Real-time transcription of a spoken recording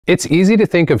It's easy to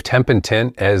think of temp and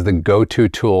tint as the go-to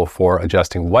tool for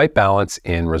adjusting white balance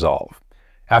in Resolve.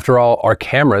 After all, our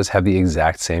cameras have the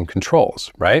exact same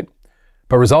controls, right?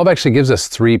 But Resolve actually gives us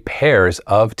 3 pairs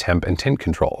of temp and tint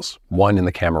controls, one in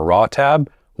the Camera RAW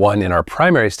tab, one in our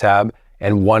Primaries tab,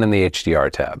 and one in the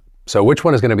HDR tab. So which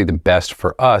one is going to be the best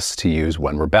for us to use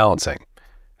when we're balancing?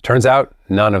 Turns out,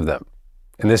 none of them.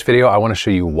 In this video, I want to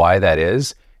show you why that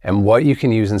is and what you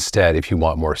can use instead if you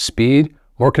want more speed,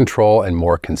 more control, and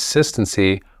more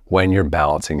consistency when you're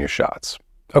balancing your shots.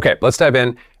 Okay, let's dive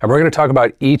in, and we're going to talk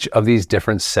about each of these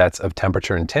different sets of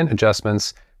temperature and tint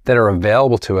adjustments that are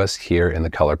available to us here in the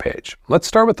color page. Let's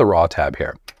start with the RAW tab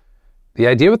here. The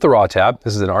idea with the RAW tab,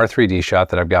 this is an R3D shot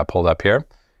that I've got pulled up here,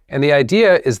 and the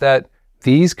idea is that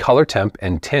these color temp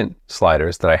and tint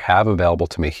sliders that I have available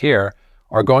to me here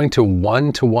are going to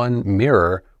one-to-one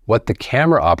mirror what the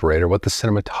camera operator, what the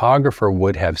cinematographer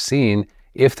would have seen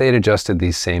if they'd adjusted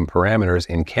these same parameters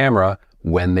in camera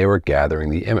when they were gathering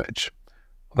the image.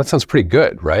 Well, that sounds pretty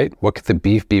good, right? What could the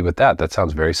beef be with that? That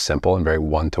sounds very simple and very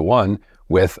one-to-one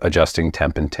with adjusting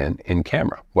temp and tint in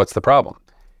camera. What's the problem?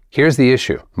 Here's the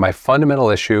issue. My fundamental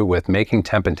issue with making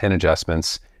temp and tint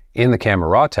adjustments in the Camera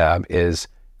RAW tab is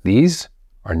these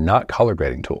are not color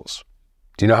grading tools.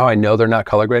 Do you know how I know they're not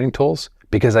color grading tools?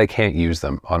 Because I can't use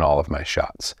them on all of my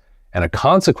shots. And a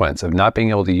consequence of not being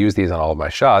able to use these on all of my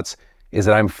shots is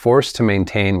that I'm forced to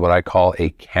maintain what I call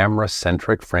a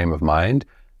camera-centric frame of mind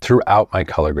throughout my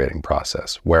color grading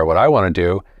process, where what I want to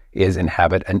do is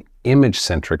inhabit an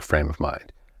image-centric frame of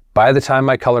mind. By the time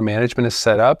my color management is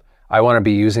set up, I want to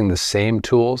be using the same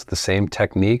tools, the same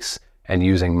techniques, and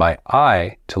using my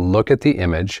eye to look at the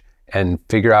image and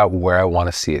figure out where I want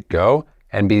to see it go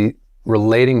and be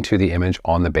relating to the image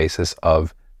on the basis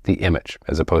of the image,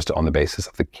 as opposed to on the basis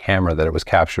of the camera that it was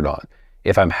captured on.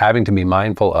 If I'm having to be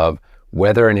mindful of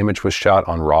whether an image was shot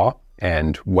on RAW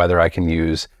and whether I can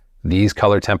use these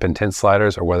color temp and tint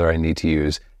sliders or whether I need to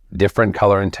use different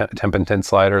color and temp and tint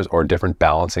sliders or different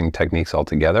balancing techniques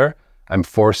altogether, I'm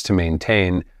forced to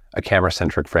maintain a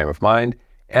camera-centric frame of mind,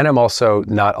 and I'm also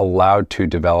not allowed to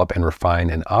develop and refine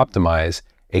and optimize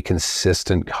a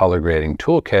consistent color grading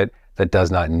toolkit that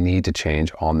does not need to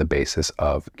change on the basis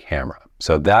of camera.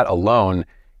 So that alone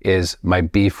is my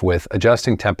beef with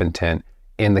adjusting temp and tint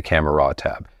in the Camera RAW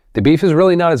tab. The beef is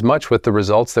really not as much with the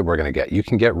results that we're going to get. You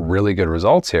can get really good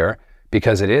results here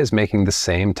because it is making the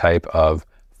same type of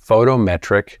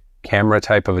photometric camera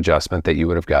type of adjustment that you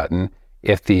would have gotten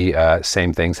if the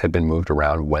same things had been moved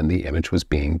around when the image was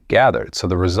being gathered. So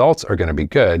the results are going to be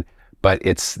good, but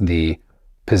it's the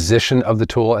position of the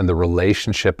tool and the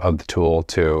relationship of the tool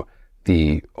to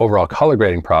the overall color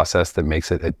grading process that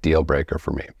makes it a deal breaker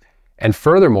for me. And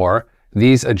furthermore,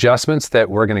 these adjustments that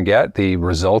we're going to get, the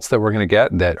results that we're going to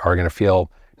get that are going to feel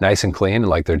nice and clean and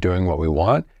like they're doing what we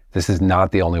want, this is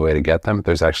not the only way to get them.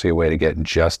 There's actually a way to get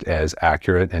just as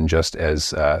accurate and just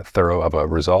as thorough of a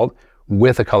result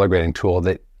with a color grading tool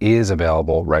that is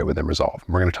available right within Resolve.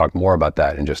 We're going to talk more about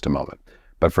that in just a moment.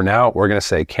 But for now, we're going to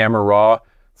say Camera RAW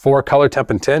for color temp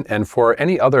and tint, and for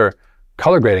any other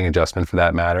color grading adjustment for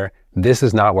that matter, this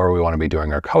is not where we want to be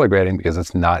doing our color grading because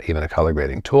it's not even a color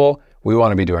grading tool. We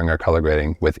want to be doing our color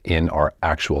grading within our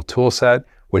actual tool set,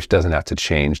 which doesn't have to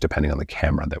change depending on the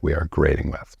camera that we are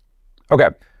grading with. Okay,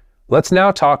 let's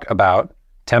now talk about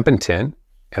temp and tint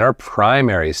in our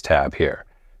Primaries tab here.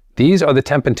 These are the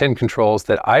temp and tint controls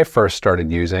that I first started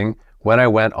using when I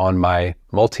went on my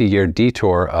multi-year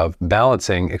detour of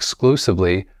balancing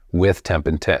exclusively with temp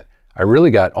and tint. I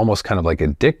really got almost kind of like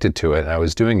addicted to it, and I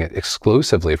was doing it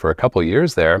exclusively for a couple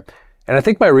years there. And I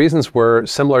think my reasons were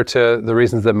similar to the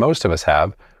reasons that most of us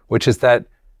have, which is that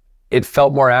it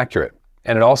felt more accurate.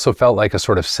 And it also felt like a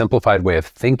sort of simplified way of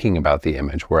thinking about the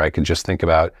image, where I could just think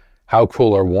about how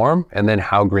cool or warm, and then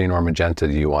how green or magenta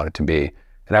do you want it to be.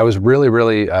 And I was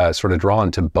really sort of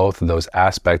drawn to both of those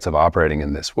aspects of operating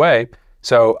in this way.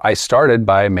 So I started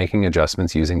by making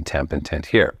adjustments using temp and tint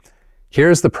here.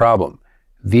 Here's the problem.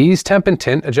 These temp and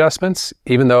tint adjustments,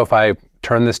 even though if I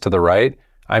turn this to the right,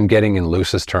 I'm getting in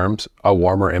loosest terms a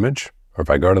warmer image, or if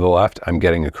I go to the left, I'm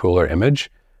getting a cooler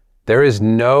image. There is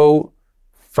no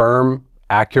firm,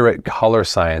 accurate color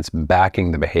science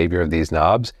backing the behavior of these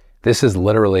knobs. This is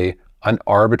literally an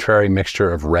arbitrary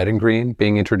mixture of red and green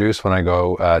being introduced when I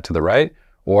go to the right,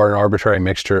 or an arbitrary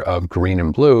mixture of green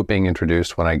and blue being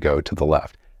introduced when I go to the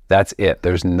left. That's it.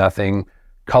 There's nothing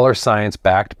color science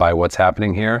backed by what's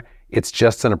happening here. It's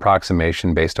just an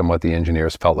approximation based on what the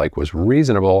engineers felt like was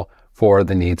reasonable for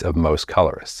the needs of most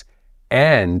colorists.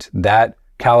 And that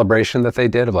calibration that they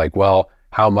did of like, well,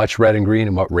 how much red and green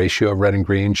and what ratio of red and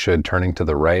green should turning to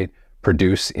the right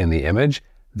produce in the image,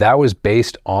 that was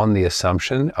based on the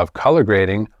assumption of color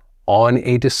grading on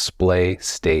a display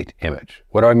state image.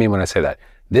 What do I mean when I say that?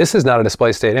 This is not a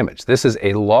display state image. This is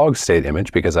a log state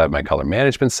image because I have my color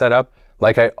management set up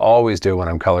like I always do when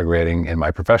I'm color grading in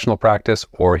my professional practice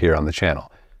or here on the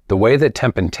channel. The way that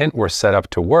temp and tint were set up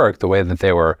to work, the way that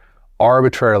they were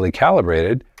arbitrarily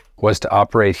calibrated, was to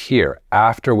operate here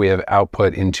after we have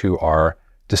output into our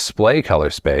display color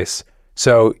space.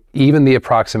 So even the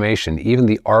approximation, even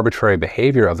the arbitrary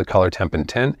behavior of the color temp and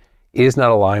tint is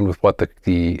not aligned with what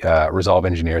the Resolve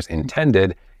engineers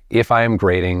intended if I am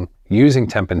grading using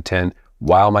temp and tint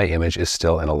while my image is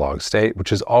still in a log state,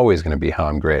 which is always going to be how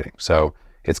I'm grading. So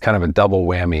it's kind of a double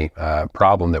whammy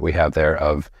problem that we have there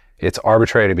of it's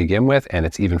arbitrary to begin with, and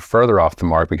it's even further off the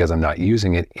mark because I'm not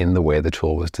using it in the way the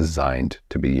tool was designed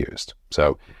to be used.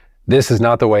 So this is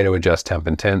not the way to adjust temp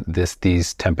and tint.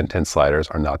 These temp and tint sliders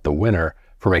are not the winner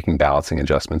for making balancing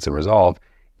adjustments in Resolve,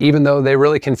 even though they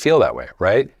really can feel that way,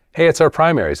 right? Hey, it's our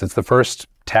primaries. It's the first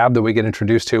tab that we get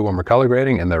introduced to when we're color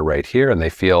grading, and they're right here, and they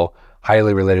feel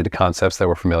highly related to concepts that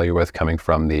we're familiar with coming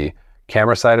from the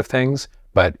camera side of things,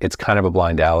 but it's kind of a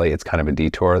blind alley. It's kind of a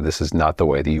detour. This is not the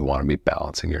way that you want to be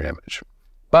balancing your image.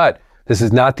 But this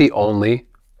is not the only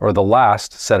or the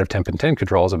last set of temp and tint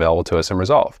controls available to us in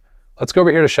Resolve. Let's go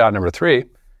over here to shot number 3,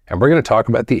 and we're going to talk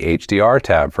about the HDR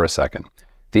tab for a second.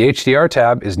 The HDR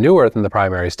tab is newer than the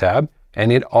Primaries tab,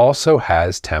 and it also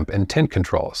has temp and tint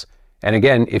controls. And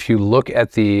again, if you look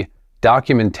at the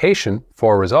documentation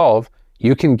for Resolve,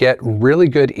 you can get really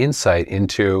good insight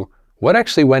into what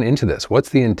actually went into this. What's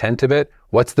the intent of it?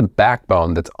 What's the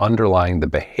backbone that's underlying the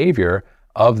behavior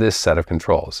of this set of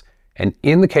controls? And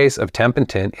in the case of temp and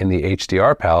tint in the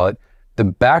HDR palette, the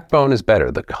backbone is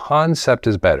better. The concept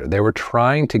is better. They were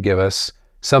trying to give us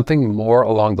something more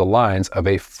along the lines of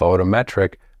a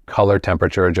photometric color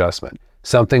temperature adjustment,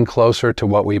 something closer to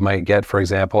what we might get, for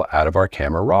example, out of our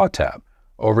Camera RAW tab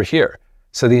over here.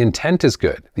 So the intent is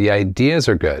good. The ideas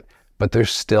are good, but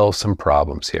there's still some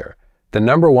problems here. The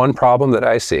number one problem that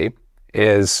I see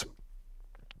is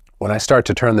when I start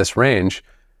to turn this range,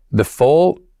 the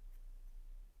full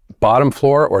bottom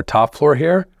floor or top floor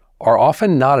here are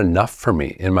often not enough for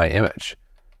me in my image.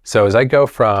 So as I go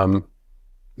from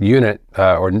unit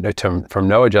from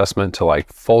no adjustment to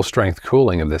like full strength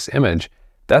cooling of this image,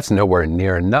 that's nowhere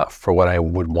near enough for what I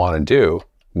would want to do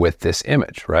with this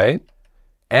image, right?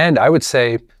 And I would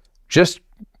say just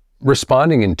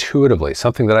responding intuitively,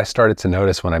 something that I started to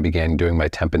notice when I began doing my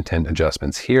temp and tint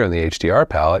adjustments here in the HDR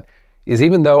palette, is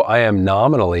even though I am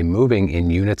nominally moving in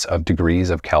units of degrees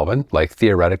of Kelvin, like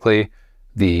theoretically,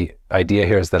 the idea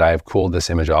here is that I have cooled this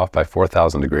image off by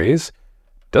 4,000 degrees,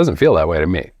 it doesn't feel that way to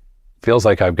me. It feels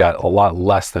like I've got a lot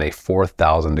less than a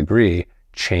 4,000 degree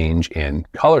change in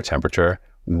color temperature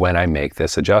when I make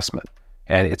this adjustment.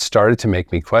 And it started to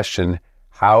make me question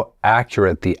how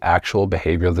accurate the actual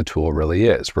behavior of the tool really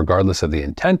is. Regardless of the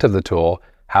intent of the tool,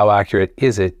 how accurate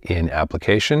is it in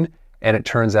application? And it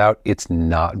turns out it's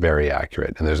not very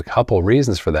accurate. And there's a couple of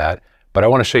reasons for that, but I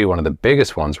want to show you one of the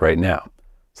biggest ones right now.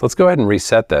 So let's go ahead and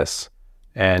reset this,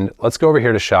 and let's go over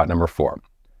here to shot number 4.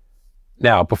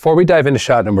 Now, before we dive into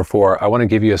shot number 4, I want to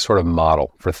give you a sort of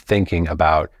model for thinking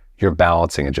about your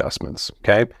balancing adjustments,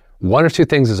 okay? One of two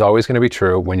things is always going to be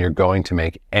true when you're going to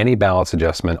make any balance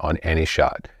adjustment on any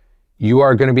shot. You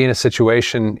are going to be in a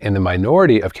situation in the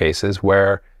minority of cases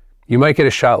where you might get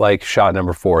a shot like shot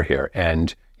number 4 here,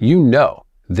 and you know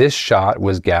this shot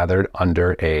was gathered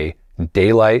under a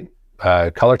daylight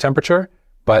color temperature,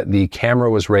 but the camera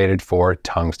was rated for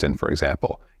tungsten, for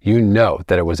example. You know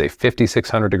that it was a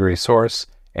 5,600 degree source,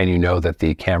 and you know that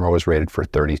the camera was rated for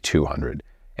 3,200.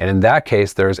 And in that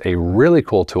case, there's a really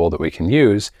cool tool that we can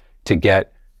use to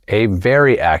get a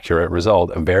very accurate result,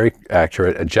 a very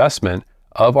accurate adjustment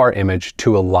of our image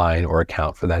to align or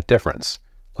account for that difference.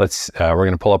 We're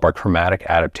going to pull up our chromatic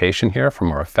adaptation here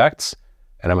from our effects,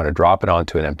 and I'm going to drop it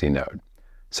onto an empty node.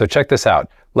 So check this out.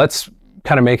 Let's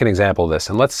kind of make an example of this,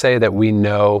 and let's say that we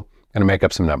know, I'm going to make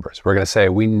up some numbers. We're going to say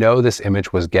we know this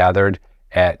image was gathered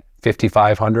at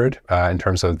 5,500 in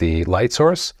terms of the light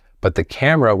source, but the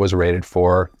camera was rated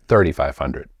for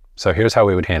 3,500. So here's how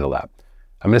we would handle that.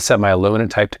 I'm going to set my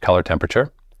illuminant type to color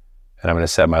temperature, and I'm going to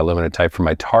set my illuminant type for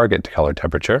my target to color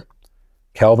temperature.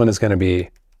 Kelvin is going to be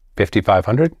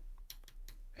 5,500,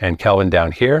 and Kelvin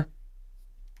down here,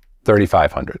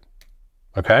 3,500.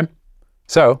 Okay?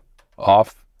 So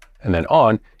off and then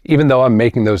on, even though I'm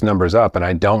making those numbers up and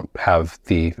I don't have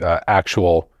the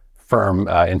actual firm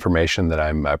information that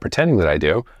I'm pretending that I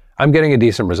do, I'm getting a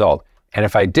decent result. And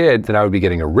if I did, then I would be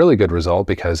getting a really good result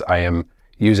because I am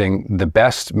using the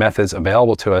best methods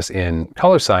available to us in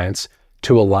color science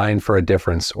to align for a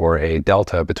difference or a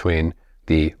delta between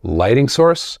the lighting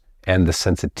source and the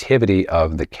sensitivity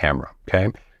of the camera,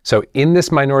 okay? So in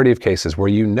this minority of cases where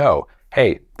you know,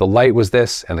 hey, the light was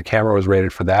this and the camera was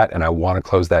rated for that, and I want to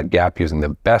close that gap using the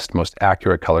best, most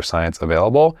accurate color science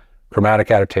available,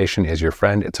 chromatic adaptation is your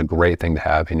friend. It's a great thing to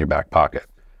have in your back pocket.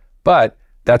 But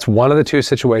that's one of the two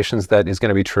situations that is going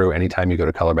to be true anytime you go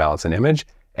to color balance an image,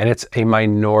 and it's a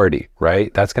minority,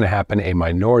 right? That's going to happen a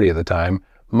minority of the time.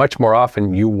 Much more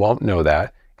often, you won't know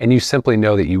that, and you simply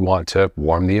know that you want to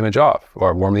warm the image off,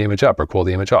 or warm the image up, or cool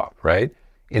the image off, right?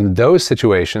 In those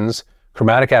situations,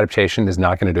 chromatic adaptation is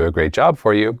not going to do a great job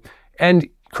for you, and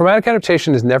chromatic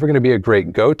adaptation is never going to be a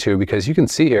great go-to because you can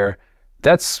see here,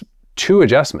 that's two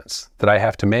adjustments that I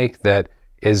have to make that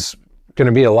is going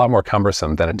to be a lot more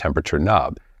cumbersome than a temperature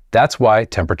knob. That's why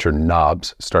temperature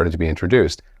knobs started to be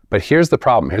introduced. But here's the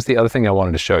problem. Here's the other thing I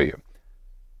wanted to show you.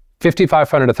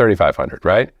 5500 to 3500,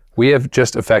 right? We have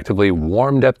just effectively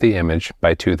warmed up the image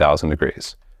by 2000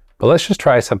 degrees. But let's just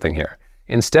try something here.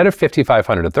 Instead of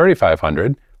 5500 to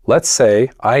 3500, let's say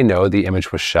I know the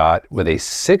image was shot with a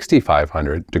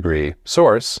 6500 degree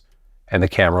source and the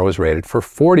camera was rated for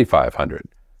 4500.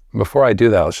 Before I do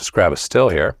that, let's just grab a still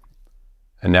here.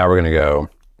 And now we're going to go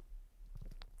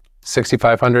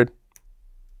 6500,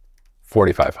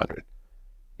 4500.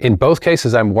 In both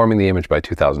cases, I'm warming the image by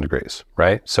 2000 degrees,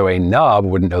 right? So a knob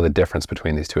wouldn't know the difference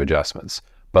between these two adjustments.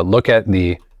 But look at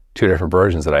the two different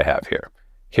versions that I have here.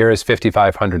 Here is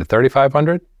 5500 to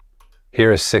 3500.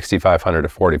 Here is 6500 to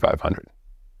 4500.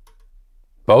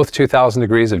 Both 2000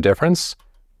 degrees of difference,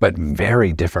 but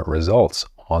very different results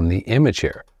on the image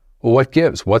here. Well, what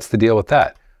gives? What's the deal with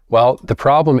that? Well, the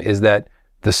problem is that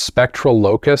the spectral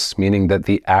locus, meaning that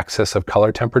the axis of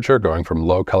color temperature going from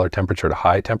low color temperature to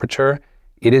high temperature,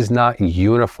 it is not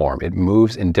uniform. It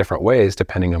moves in different ways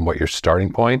depending on what your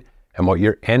starting point and what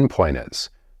your end point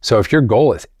is. So if your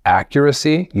goal is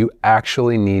accuracy, you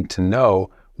actually need to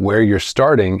know where you're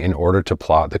starting in order to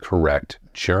plot the correct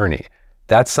journey.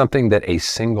 That's something that a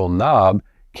single knob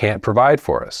can't provide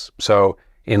for us. So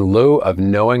in lieu of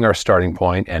knowing our starting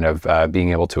point and of being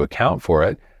able to account for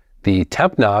it, the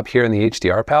temp knob here in the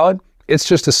HDR palette, it's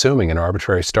just assuming an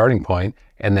arbitrary starting point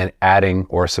and then adding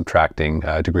or subtracting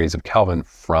degrees of Kelvin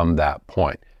from that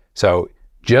point. So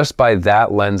just by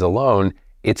that lens alone,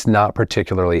 it's not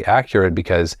particularly accurate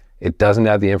because it doesn't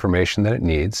have the information that it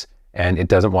needs, and it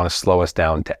doesn't want to slow us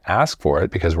down to ask for it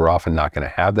because we're often not going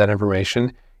to have that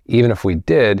information. Even if we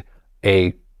did,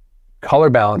 a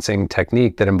color balancing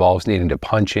technique that involves needing to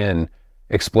punch in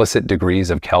explicit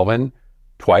degrees of Kelvin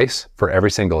twice for every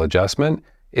single adjustment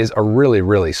is a really,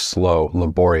 really slow,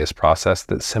 laborious process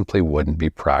that simply wouldn't be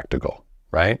practical,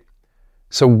 right?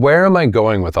 So where am I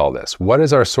going with all this? What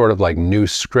is our sort of like new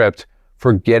script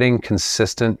for getting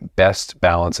consistent, best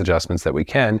balance adjustments that we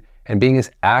can and being as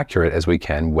accurate as we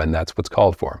can when that's what's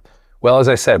called for? Well, as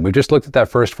I said, we just looked at that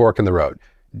first fork in the road.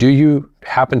 Do you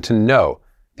happen to know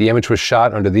the image was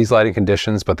shot under these lighting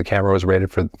conditions, but the camera was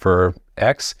rated for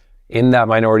X? In that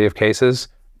minority of cases,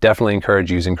 definitely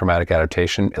encourage using chromatic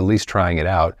adaptation, at least trying it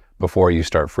out before you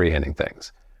start freehanding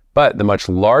things. But the much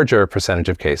larger percentage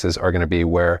of cases are going to be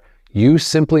where you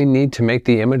simply need to make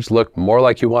the image look more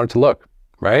like you want it to look,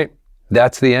 right?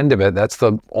 That's the end of it. That's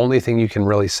the only thing you can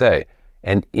really say.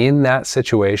 And in that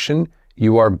situation,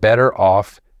 you are better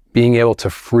off being able to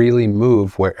freely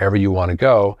move wherever you want to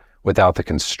go without the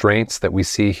constraints that we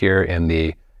see here in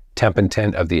the temp and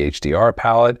tint of the HDR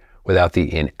palette, without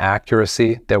the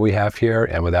inaccuracy that we have here,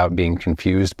 and without being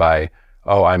confused by,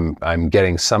 oh, I'm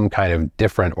getting some kind of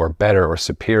different or better or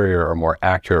superior or more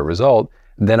accurate result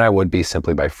than I would be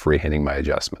simply by freehanding my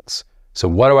adjustments. So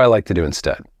what do I like to do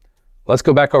instead? Let's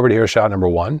go back over to here, shot number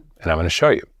one, and I'm going to show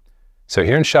you. So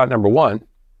here in shot number one,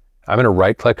 I'm going to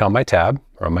right click on my tab,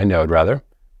 or on my node rather, and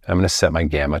I'm going to set my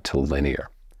gamma to linear.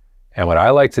 And what I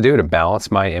like to do to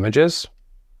balance my images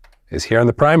is here on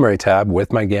the primary tab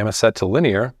with my gamma set to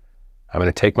linear, I'm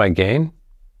going to take my gain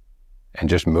and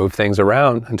just move things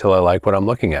around until I like what I'm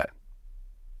looking at.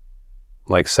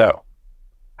 Like so.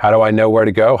 How do I know where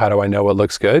to go? How do I know what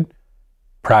looks good?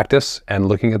 Practice and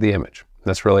looking at the image.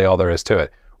 That's really all there is to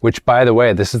it. Which, by the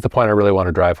way, this is the point I really want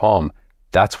to drive home.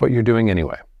 That's what you're doing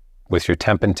anyway. With your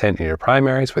temp and tint in your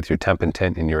primaries, with your temp and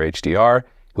tint in your HDR,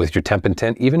 with your temp and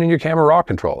tint even in your camera raw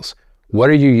controls. What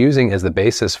are you using as the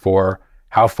basis for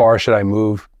how far should I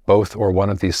move both or one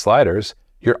of these sliders?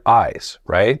 Your eyes,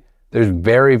 right? There's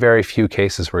very, very few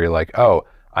cases where you're like, oh,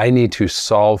 I need to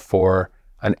solve for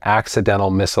an accidental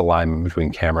misalignment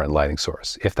between camera and lighting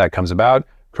source. If that comes about,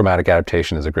 chromatic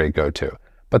adaptation is a great go-to.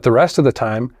 But the rest of the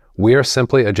time, we are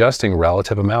simply adjusting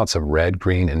relative amounts of red,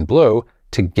 green, and blue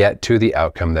to get to the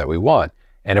outcome that we want.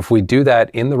 And if we do that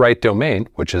in the right domain,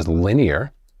 which is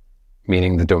linear,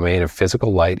 meaning the domain of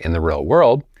physical light in the real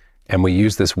world, and we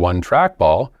use this one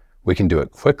trackball, we can do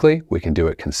it quickly, we can do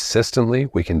it consistently,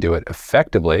 we can do it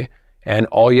effectively, and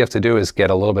all you have to do is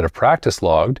get a little bit of practice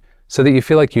logged so that you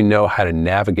feel like you know how to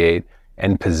navigate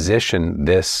and position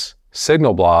this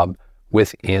signal blob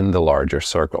within the larger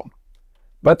circle.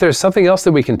 But there's something else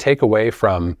that we can take away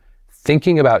from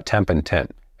thinking about temp and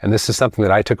tint. And this is something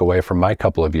that I took away from my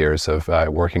couple of years of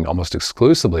working almost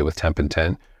exclusively with temp and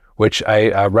tint, which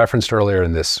I referenced earlier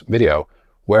in this video,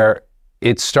 where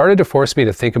it started to force me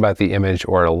to think about the image,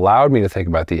 or it allowed me to think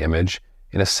about the image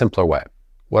in a simpler way.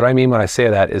 What I mean when I say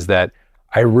that is that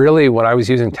when I was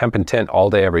using temp and tint all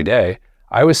day, every day,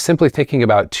 I was simply thinking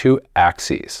about two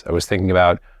axes. I was thinking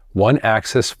about one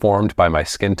axis formed by my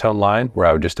skin tone line, where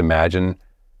I would just imagine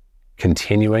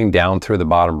continuing down through the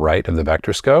bottom right of the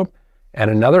vector scope, and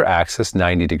another axis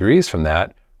 90 degrees from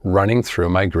that running through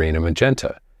my green and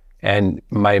magenta. And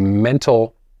my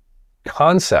mental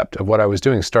concept of what I was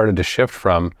doing started to shift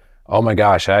from, oh my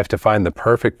gosh, I have to find the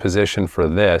perfect position for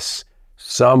this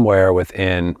somewhere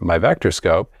within my vector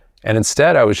scope. And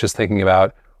instead, I was just thinking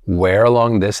about where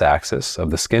along this axis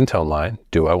of the skin tone line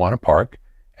do I want to park,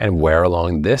 and where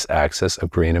along this axis of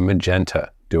green and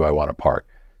magenta do I want to park.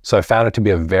 So I found it to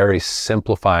be a very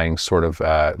simplifying sort of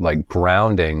like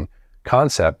grounding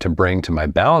concept to bring to my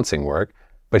balancing work.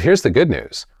 But here's the good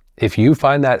news. If you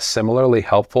find that similarly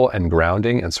helpful and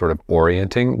grounding and sort of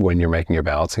orienting when you're making your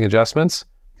balancing adjustments,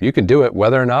 you can do it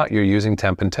whether or not you're using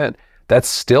temp and tint. That's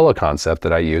still a concept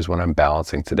that I use when I'm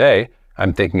balancing today.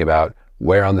 I'm thinking about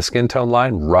where on the skin tone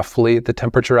line, roughly the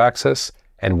temperature axis,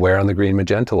 and where on the green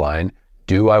magenta line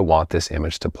do I want this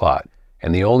image to plot.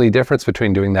 And the only difference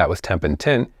between doing that with temp and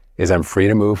tint is I'm free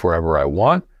to move wherever I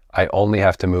want. I only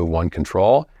have to move one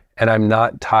control, and I'm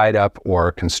not tied up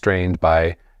or constrained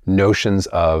by notions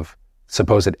of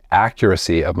supposed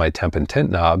accuracy of my temp and tint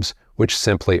knobs, which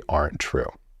simply aren't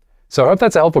true. So I hope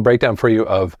that's a helpful breakdown for you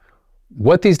of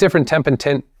what these different temp and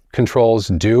tint controls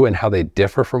do and how they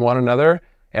differ from one another,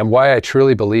 and why I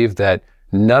truly believe that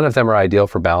none of them are ideal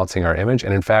for balancing our image.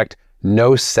 And in fact,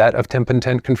 no set of temp and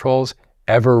tint controls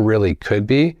ever really could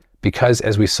be, because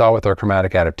as we saw with our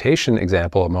chromatic adaptation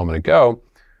example a moment ago,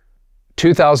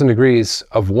 2000 degrees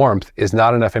of warmth is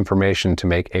not enough information to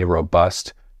make a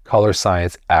robust color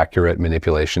science accurate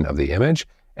manipulation of the image.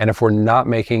 And if we're not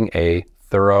making a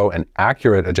thorough and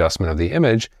accurate adjustment of the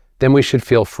image, then we should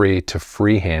feel free to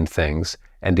freehand things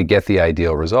and to get the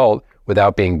ideal result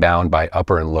without being bound by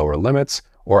upper and lower limits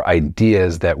or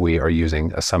ideas that we are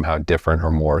using a somehow different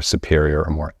or more superior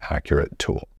or more accurate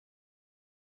tool.